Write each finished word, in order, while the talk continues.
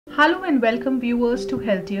Hello and welcome viewers to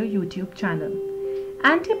Healthdear YouTube channel.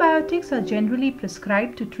 Antibiotics are generally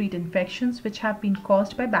prescribed to treat infections which have been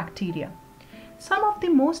caused by bacteria. Some of the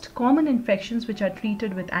most common infections which are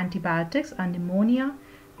treated with antibiotics are pneumonia,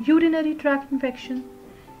 urinary tract infection.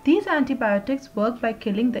 These antibiotics work by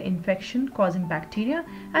killing the infection causing bacteria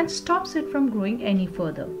and stops it from growing any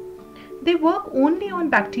further. They work only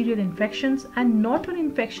on bacterial infections and not on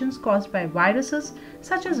infections caused by viruses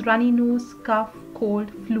such as runny nose, cough,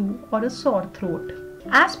 cold, flu, or a sore throat.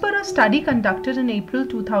 As per a study conducted in April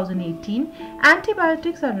 2018,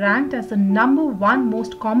 antibiotics are ranked as the #1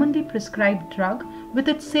 most commonly prescribed drug, with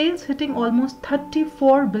its sales hitting almost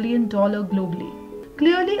 $34 billion globally.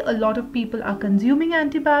 Clearly, a lot of people are consuming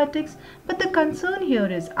antibiotics, but the concern here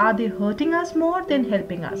is, are they hurting us more than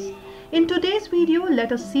helping us? In today's video,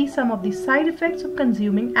 let us see some of the side effects of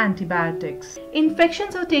consuming antibiotics.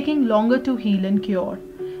 Infections are taking longer to heal and cure.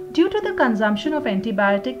 Due to the consumption of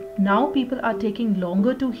antibiotics, now people are taking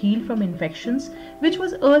longer to heal from infections, which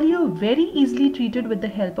was earlier very easily treated with the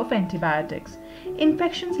help of antibiotics.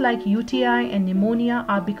 Infections like UTI and pneumonia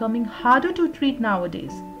are becoming harder to treat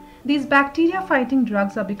nowadays. These bacteria-fighting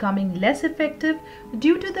drugs are becoming less effective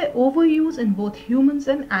due to their overuse in both humans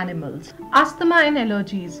and animals. Asthma and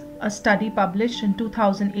allergies. A study published in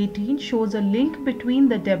 2018 shows a link between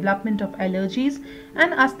the development of allergies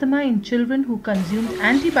and asthma in children who consumed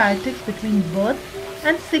antibiotics between birth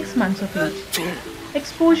and 6 months of age.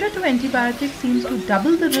 Exposure to antibiotics seems to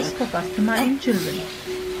double the risk of asthma in children,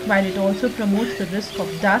 while it also promotes the risk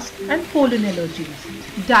of dust and pollen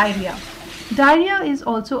allergies. Diarrhea. Diarrhea is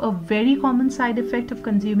also a very common side effect of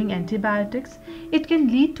consuming antibiotics. It can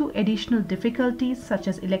lead to additional difficulties such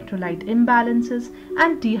as electrolyte imbalances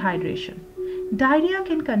and dehydration. Diarrhea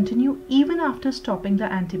can continue even after stopping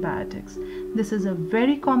the antibiotics. This is a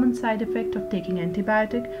very common side effect of taking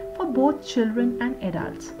antibiotic for both children and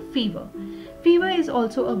adults. Fever. Fever is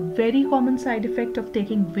also a very common side effect of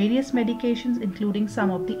taking various medications, including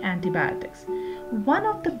some of the antibiotics. One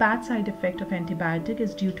of the bad side effects of antibiotic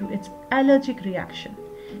is due to its allergic reaction.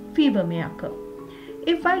 Fever may occur.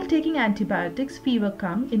 If while taking antibiotics fever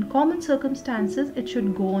comes, in common circumstances it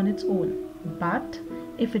should go on its own. But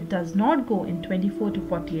if it does not go in 24 to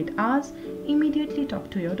 48 hours, immediately talk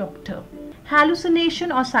to your doctor.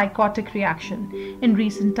 Hallucination or psychotic reaction. In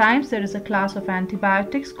recent times, there is a class of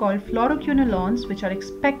antibiotics called fluoroquinolones which are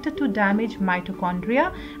expected to damage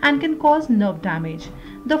mitochondria and can cause nerve damage.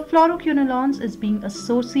 The fluoroquinolones is being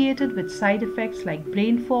associated with side effects like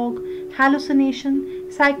brain fog,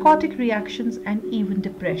 hallucination, psychotic reactions, and even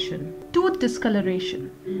depression. Tooth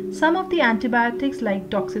discoloration. Some of the antibiotics like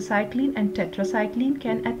doxycycline and tetracycline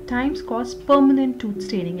can at times cause permanent tooth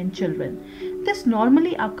staining in children. This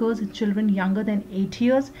normally occurs in children younger than 8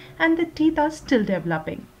 years and the teeth are still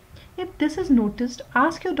developing. If this is noticed,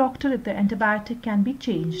 ask your doctor if the antibiotic can be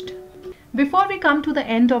changed. Before we come to the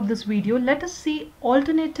end of this video, let us see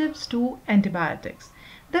alternatives to antibiotics.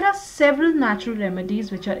 There are several natural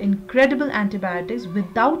remedies which are incredible antibiotics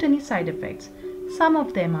without any side effects. Some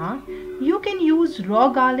of them are, you can use raw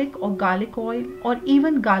garlic or garlic oil or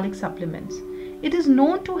even garlic supplements. It is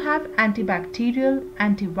known to have antibacterial,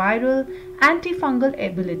 antiviral, antifungal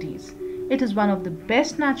abilities. It is one of the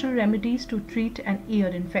best natural remedies to treat an ear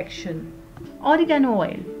infection. Oregano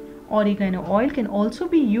oil. Oregano oil can also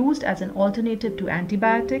be used as an alternative to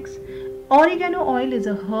antibiotics. Oregano oil is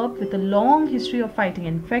a herb with a long history of fighting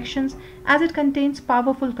infections as it contains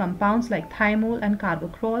powerful compounds like thymol and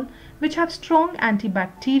carboxyl, which have strong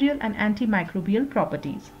antibacterial and antimicrobial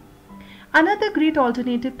properties. Another great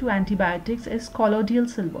alternative to antibiotics is colloidal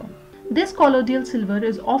silver. This colloidal silver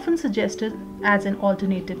is often suggested as an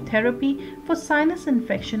alternative therapy for sinus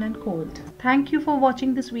infection and cold. Thank you for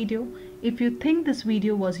watching this video. If you think this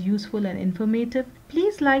video was useful and informative,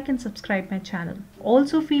 please like and subscribe my channel.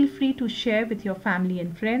 Also feel free to share with your family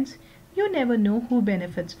and friends. You never know who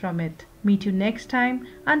benefits from it. Meet you next time.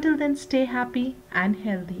 Until then, stay happy and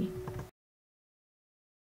healthy.